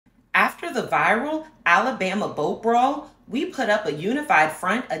After the viral Alabama Boat Brawl, we put up a unified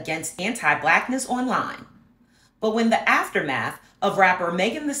front against anti-Blackness online. But when the aftermath of rapper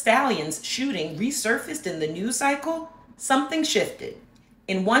Megan Thee Stallion's shooting resurfaced in the news cycle, something shifted.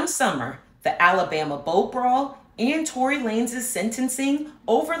 In one summer, the Alabama Boat Brawl and Tory Lanez sentencing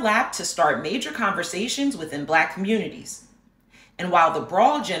overlapped to start major conversations within Black communities. And while the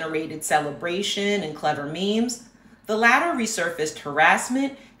brawl generated celebration and clever memes, the latter resurfaced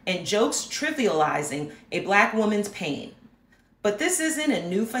harassment and jokes trivializing a Black woman's pain. But this isn't a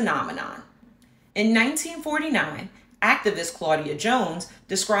new phenomenon. In 1949, activist Claudia Jones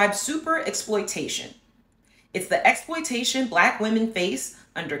described super exploitation. It's the exploitation Black women face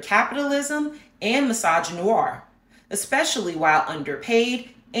under capitalism and misogynoir, especially while underpaid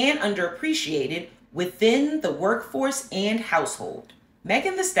and underappreciated within the workforce and household.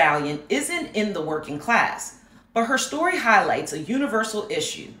 Megan Thee Stallion isn't in the working class, but her story highlights a universal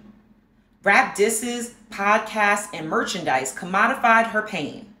issue. Rap disses, podcasts, and merchandise commodified her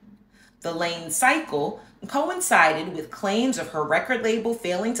pain. The Lane cycle coincided with claims of her record label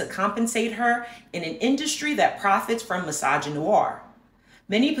failing to compensate her in an industry that profits from misogynoir.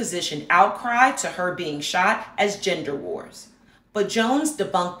 Many positioned outcry to her being shot as gender wars. But Jones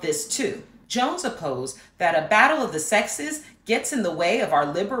debunked this too. Jones opposed that a battle of the sexes gets in the way of our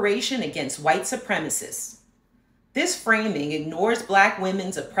liberation against white supremacists. This framing ignores Black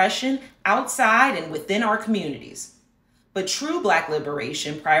women's oppression outside and within our communities. But true Black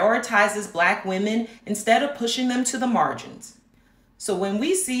liberation prioritizes Black women instead of pushing them to the margins. So when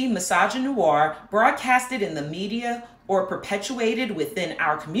we see misogynoir broadcasted in the media or perpetuated within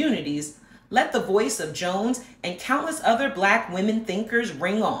our communities, let the voice of Jones and countless other Black women thinkers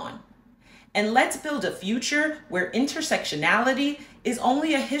ring on. And let's build a future where intersectionality is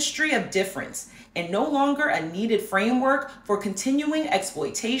only a history of difference and no longer a needed framework for continuing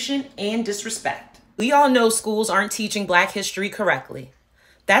exploitation and disrespect. We all know schools aren't teaching Black history correctly.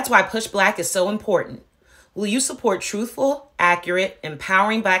 That's why PushBlack is so important. Will you support truthful, accurate,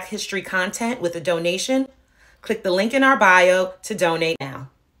 empowering Black history content with a donation? Click the link in our bio to donate now.